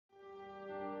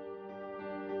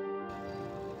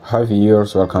Hi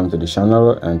viewers, welcome to the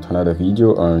channel and to another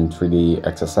video on 3D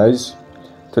exercise.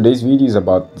 Today's video is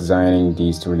about designing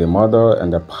this 3D model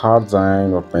and the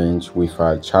PartDesign workbench with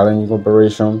a challenging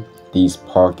operation, this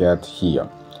pocket here.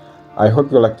 I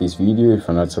hope you like this video. If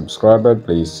you're not subscribed,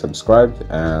 please subscribe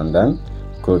and then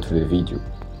go to the video.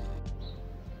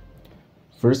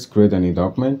 First, create a new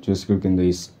document. Just click on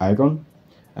this icon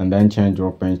and then change the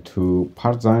workbench to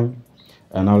PartDesign.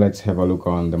 And now let's have a look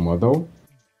on the model.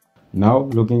 Now,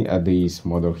 looking at this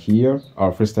model here,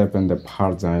 our first step in the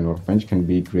PartDesign workbench can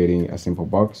be creating a simple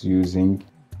box using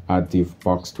a div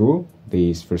box tool,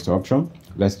 this first option.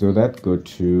 Let's do that. Go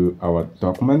to our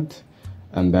document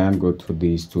and then go to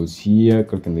these tools here,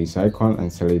 click on this icon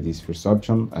and select this first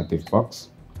option, a div box.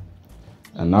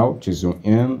 And now to zoom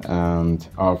in, and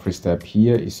our first step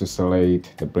here is to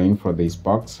select the plane for this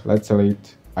box. Let's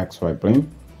select XY plane.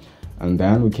 And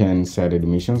then we can set the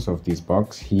dimensions of this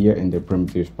box here in the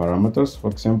primitive parameters.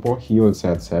 For example, here we'll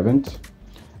set 7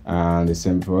 and the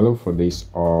same value for these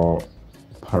all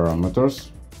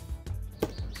parameters.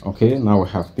 Okay, now we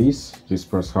have this. Just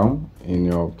press home in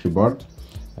your keyboard,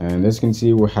 and as you can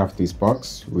see, we have this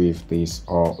box with these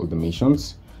all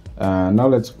dimensions. Now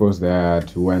let's suppose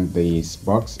that we want this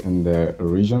box in the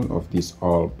origin of these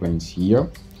all planes here.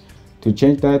 To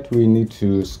change that, we need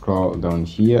to scroll down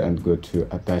here and go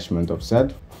to attachment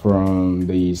offset. From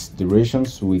these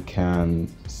durations, we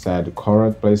can set the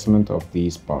correct placement of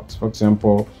this box. For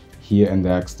example, here in the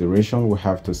X duration, we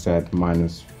have to set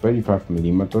minus 35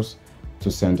 millimeters to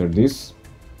center this,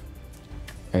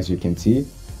 as you can see,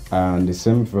 and the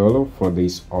same value for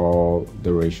these all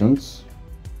durations.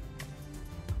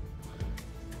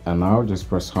 And now just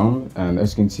press home, and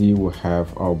as you can see, we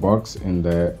have our box in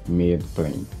the mid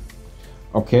plane.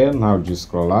 Okay, now just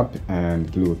scroll up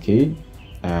and click OK,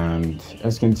 and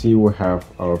as you can see, we have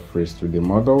our first 3D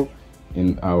model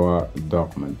in our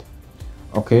document.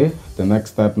 Okay, the next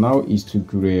step now is to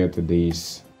create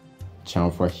this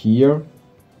chamfer here.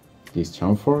 This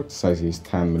chamfer size is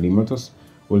 10 millimeters.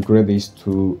 We'll create these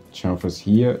two chamfers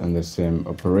here in the same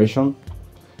operation.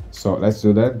 So let's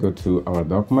do that. Go to our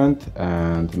document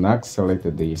and next select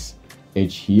this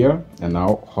edge here, and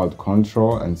now hold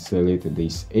Ctrl and select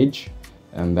this edge.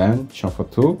 And then chamfer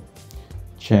tool,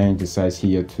 change the size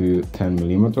here to 10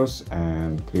 millimeters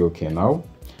and click OK now.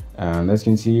 And as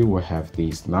you can see, we have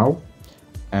this now.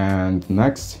 And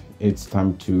next, it's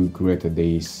time to create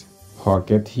this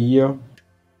pocket here.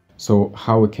 So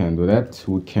how we can do that?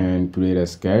 We can create a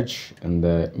sketch in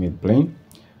the mid plane.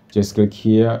 Just click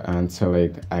here and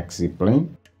select axis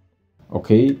plane.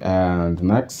 Okay, and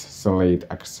next select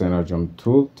external jump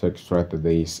tool to extract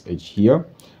this edge here.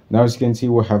 Now, as you can see,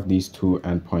 we have these two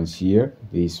endpoints here,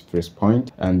 this first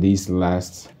point and this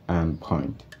last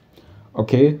endpoint.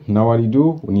 Okay, now what you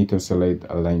do, we need to select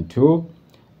a line tool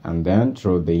and then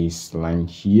draw this line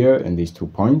here in these 2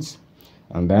 points,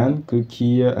 and then click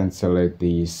here and select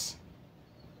this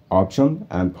option,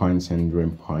 endpoints and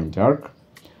rim point arc.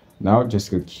 Now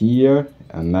just click here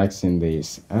and next in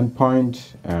this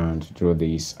endpoint and draw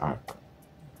this arc.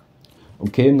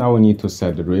 Okay, now we need to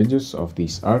set the radius of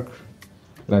this arc.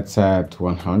 Let's set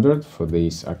 100 for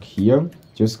this arc here.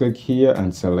 Just click here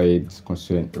and select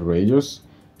constraint radius,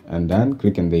 and then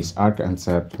click on this arc and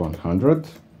set 100.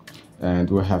 And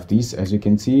we have this, as you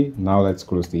can see. Now let's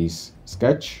close this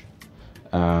sketch.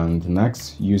 And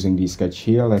next, using this sketch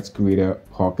here, let's create a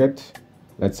pocket.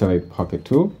 Let's select pocket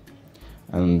tool,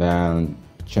 and then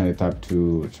change the type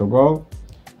to toggle,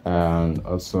 and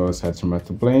also set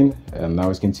symmetric plane. And now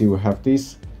as you can see, we have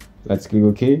this. Let's click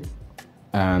OK.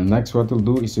 And next, what we'll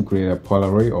do is to create a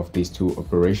polar array of these two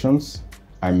operations.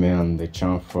 I mean the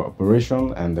chamfer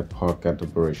operation and the pocket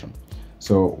operation.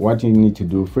 So what you need to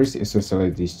do first is to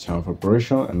select this chamfer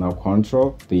operation and now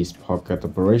control this pocket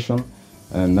operation.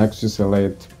 And next, you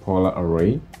select polar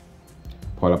array,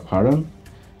 polar pattern.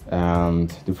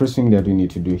 And the first thing that we need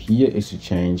to do here is to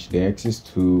change the axis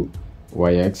to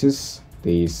y-axis,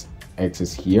 this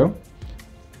axis here.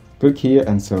 Click here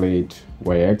and select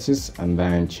y-axis and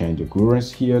then change the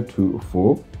currents here to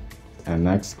 4, and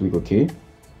next click OK.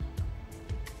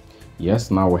 Yes,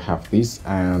 now we have this,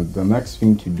 and the next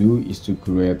thing to do is to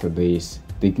create this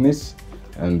thickness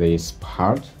and this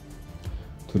part.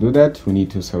 To do that, we need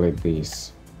to select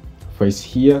this face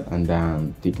here and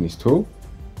then thickness tool.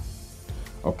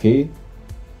 Okay,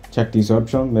 check this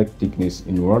option, make thickness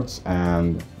inwards,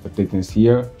 and the thickness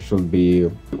here should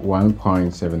be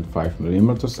 1.75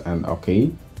 millimeters, and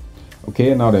OK.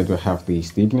 Okay, now that we have this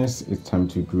thickness, it's time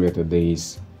to create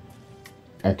this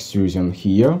extrusion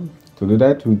here. To do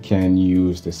that, we can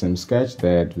use the same sketch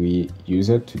that we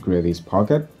used to create this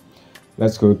pocket.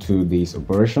 Let's go to this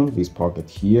operation, this pocket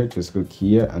here. Just click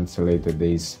here and select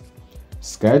this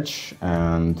sketch.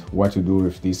 And what to do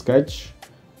with this sketch,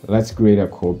 let's create a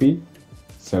copy.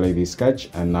 Select this sketch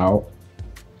and now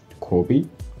copy.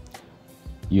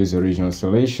 Use original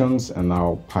selections and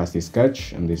now paste the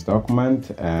sketch in this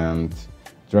document and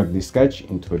drag the sketch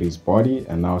into this body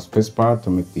and now spacebar to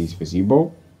make this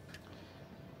visible.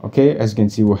 Okay, as you can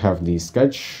see, we have the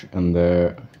sketch in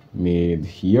the mid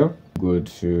here. Go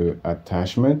to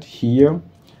attachment here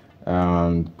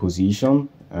and position,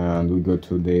 and we go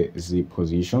to the Z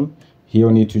position. Here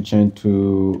we need to change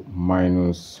to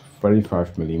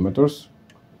 -35 millimeters.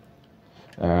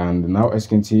 And now as you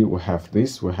can see, we have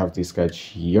the sketch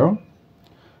here.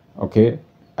 Okay,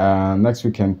 next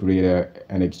we can create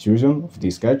an extrusion of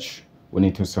the sketch. We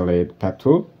need to select path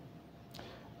tool,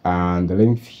 and the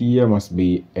length here must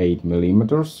be 8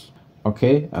 millimeters.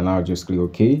 Okay, and now just click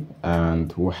OK,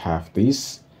 and we have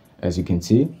this, as you can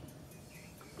see.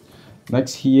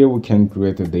 Next here we can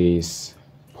create this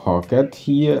pocket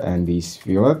here and this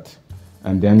fillet,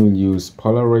 and then we'll use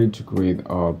Polaroid to create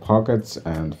our pockets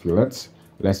and fillets.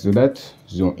 Let's do that.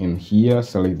 Zoom in here,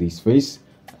 select this face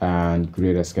and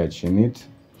create a sketch in it.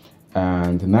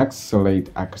 And next,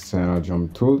 select external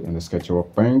jump tool in the sketch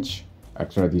workbench.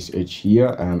 Extract this edge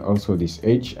here and also this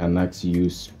edge, and next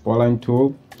use polyline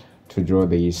tool to draw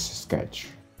this sketch.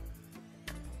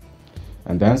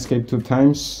 And then escape 2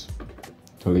 times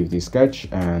to leave this sketch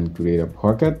and create a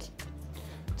pocket.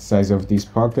 Size of this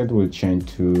pocket will change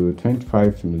to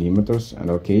 25 millimeters and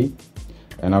OK.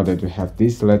 And now that we have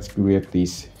this, let's create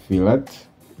this fillet.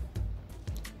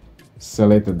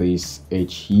 Select this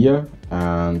edge here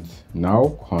and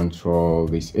now control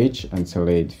this edge and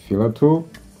select fillet tool,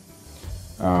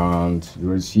 and the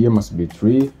radius here must be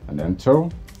 3 and enter.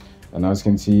 And as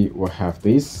you can see, we have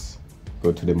this.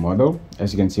 Go to the model.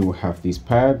 As you can see, we have this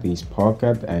pad, this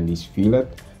pocket and this fillet.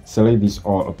 Select these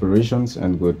all operations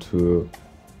and go to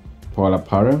polar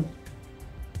pattern.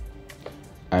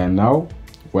 And now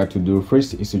what to do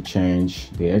first is to change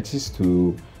the axis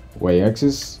to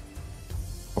y-axis.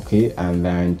 Okay, and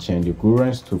then change the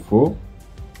currents to 4.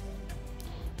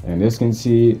 And as you can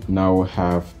see, now we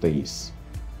have this.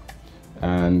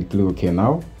 And click OK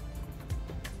now.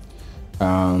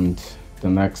 And the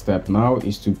next step now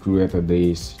is to create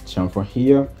this chamfer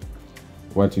here.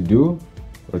 What to do,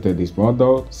 rotate this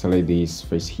model, select this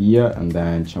face here and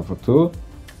then chamfer tool.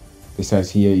 The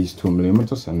size here is 2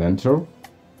 millimeters and enter.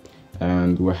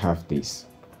 And we have this.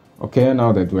 Okay,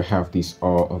 now that we have these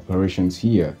all operations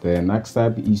here, the next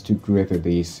step is to create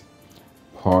these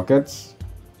pockets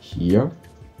here.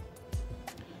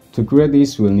 To create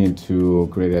this, we'll need to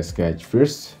create a sketch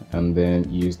first and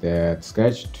then use that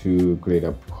sketch to create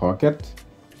a pocket.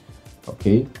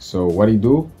 Okay, so what do you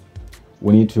do?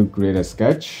 We need to create a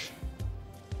sketch.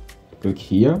 Click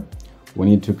here. We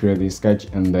need to create a sketch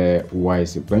in the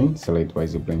YZ plane. Select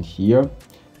YZ plane here.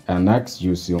 And next,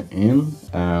 you zoom in,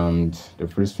 and the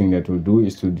first thing that we'll do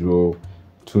is to draw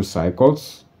 2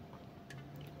 cycles.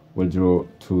 We'll draw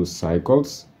 2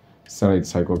 cycles. Select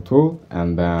cycle tool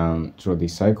and then draw the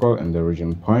cycle in the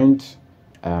origin point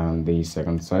and the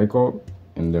second cycle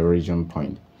in the origin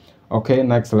point. Okay,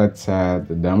 next let's add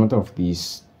the diameter of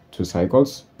these 2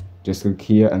 cycles. Just click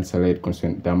here and select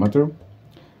constraint diameter.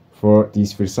 For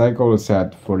this first cycle, let's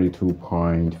add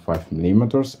 42.5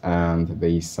 millimeters, and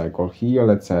the cycle here,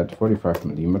 let's add 45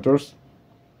 millimeters.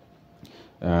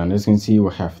 And as you can see,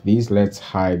 we have these. Let's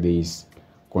hide these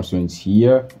constraints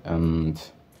here, and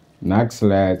next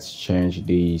let's change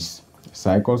these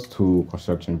cycles to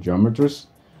construction geometries.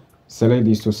 Select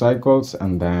these 2 cycles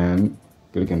and then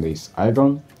click on this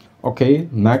icon. Okay,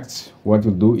 next what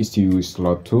we'll do is to use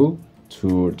slot tool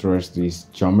to trace these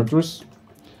geometries.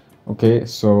 Okay,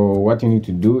 so what you need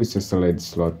to do is to select the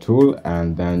slot tool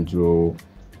and then draw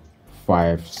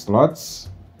 5 slots.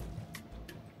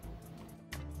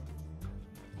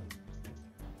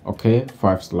 Okay,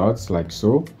 5 slots like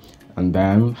so, and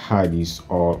then hide these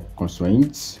all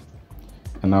constraints.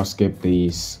 And now skip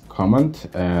this comment,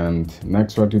 and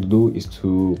next what you do is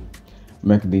to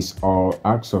make this all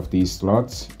arcs of these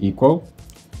slots equal.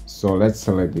 So let's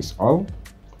select this all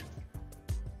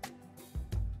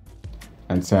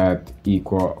and set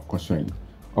equal constraint.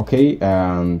 Okay,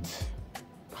 and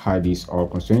hide this all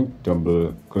constraint.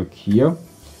 Double click here,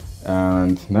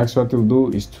 and next what we'll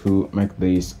do is to make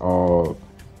this all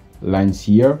lines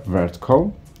here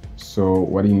vertical. So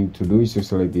what you need to do is to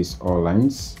select these all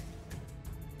lines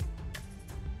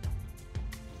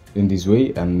in this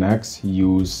way, and next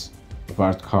use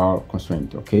vertical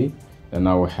constraint. Okay, and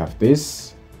now we have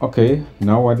this. Okay,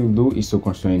 now what we'll do is to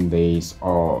constrain these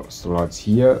slots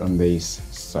here on this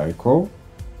circle.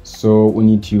 So we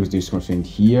need to use this constraint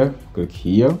here. Click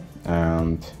here,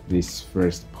 and this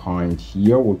first point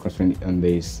here will constrain on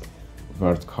this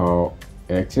vertical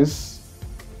axis.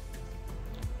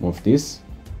 Move this.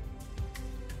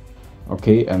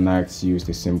 Okay, and next use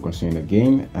the same constraint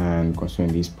again and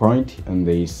constrain this point on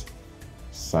this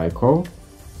cycle.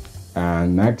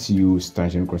 And next use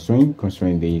tangent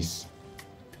constrain this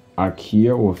arc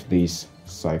here with this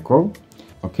cycle.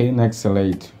 Okay, next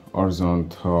select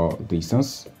horizontal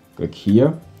distance. Click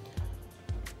here.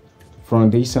 From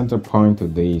this center point to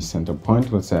this center point,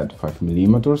 we'll set 5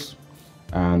 millimeters.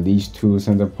 And these two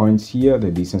center points here, the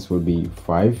distance will be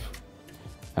 5.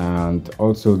 And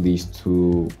also these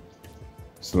two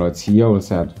slots here will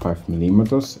set 5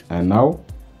 millimeters. And now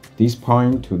this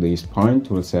point to this point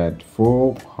will set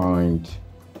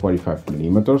 4.45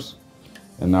 millimeters.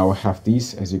 And now we have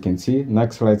this, as you can see.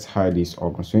 Next, let's hide this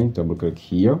all constraint. Double click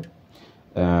here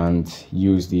and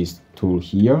use this tool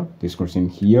here, this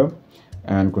constraint here,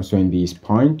 and constrain this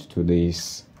point to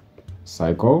this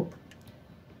cycle,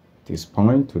 this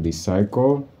point to this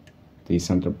cycle, this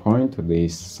center point to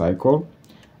this cycle,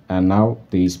 and now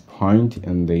this point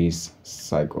in this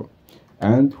cycle.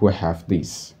 And we have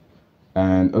this.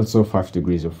 And also 5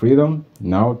 degrees of freedom.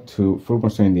 Now to full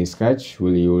constrain this sketch,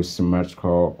 we'll use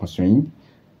symmetrical constraint.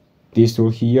 This tool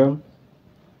here,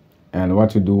 and what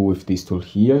to do with this tool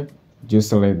here, just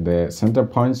select the center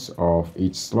points of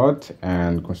each slot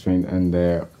and constrain in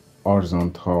the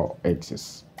horizontal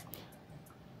axis.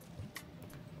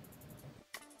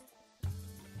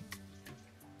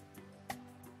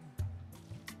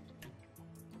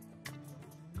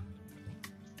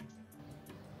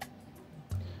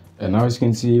 And now as you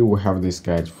can see, we have this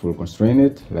sketch full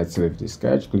constrained. Let's select this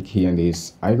sketch, click here on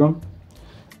this icon.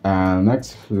 And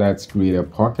next, let's create a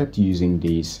pocket using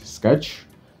this sketch.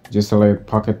 Just select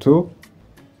pocket tool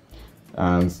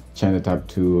and change the type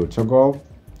to toggle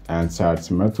and set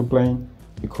symmetrical plane,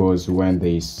 because when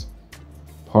this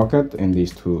pocket in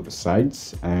these two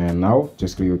sides. And now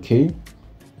just click OK.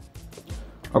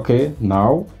 Okay,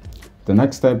 now the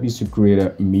next step is to create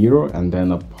a mirror and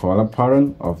then a polar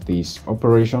pattern of this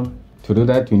operation. To do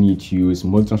that, you need to use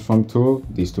MultiTransform tool,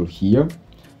 this tool here.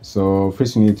 So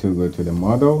first you need to go to the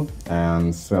model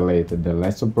and select the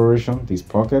last operation, this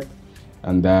pocket,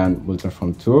 and then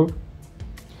MultiTransform tool.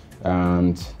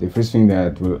 And the first thing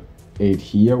that will add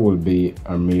here will be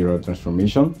a mirror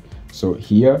transformation. So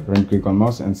here, right click on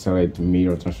mouse and select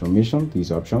mirror transformation,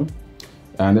 this option.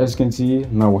 And as you can see,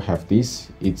 now we have this,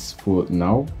 it's full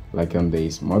now, like on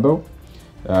this model.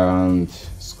 And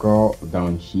scroll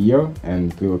down here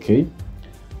and click OK.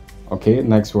 Okay,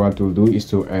 next what we'll do is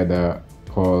to add a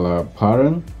polar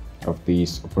pattern of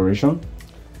this operation.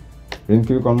 Then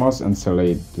click on mouse and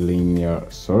select linear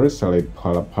source, select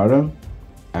polar pattern,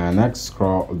 and next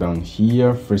scroll down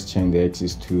here. First change the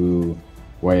axis to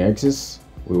y-axis.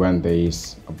 We want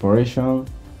this operation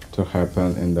to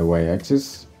happen in the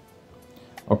y-axis.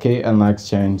 Okay, and next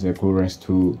change the clearance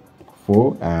to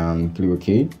 4 and click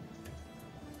OK.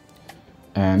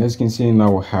 And as you can see,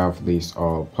 now we have these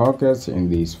all pockets in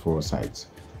these 4 sides.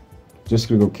 Just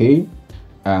click OK,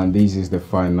 and this is the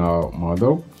final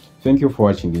model. Thank you for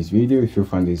watching this video. If you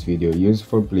find this video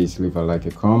useful, please leave a like,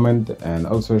 a comment, and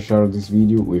also share this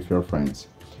video with your friends.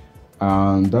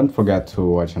 And don't forget to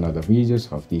watch another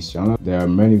videos of this channel. There are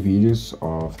many videos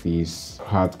of this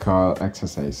hardcore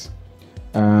exercise.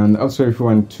 And also, if you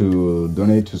want to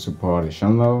donate to support the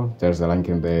channel, there's a link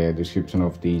in the description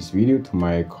of this video to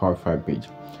my Ko-fi page.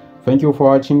 Thank you for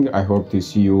watching. I hope to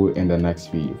see you in the next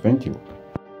video. Thank you.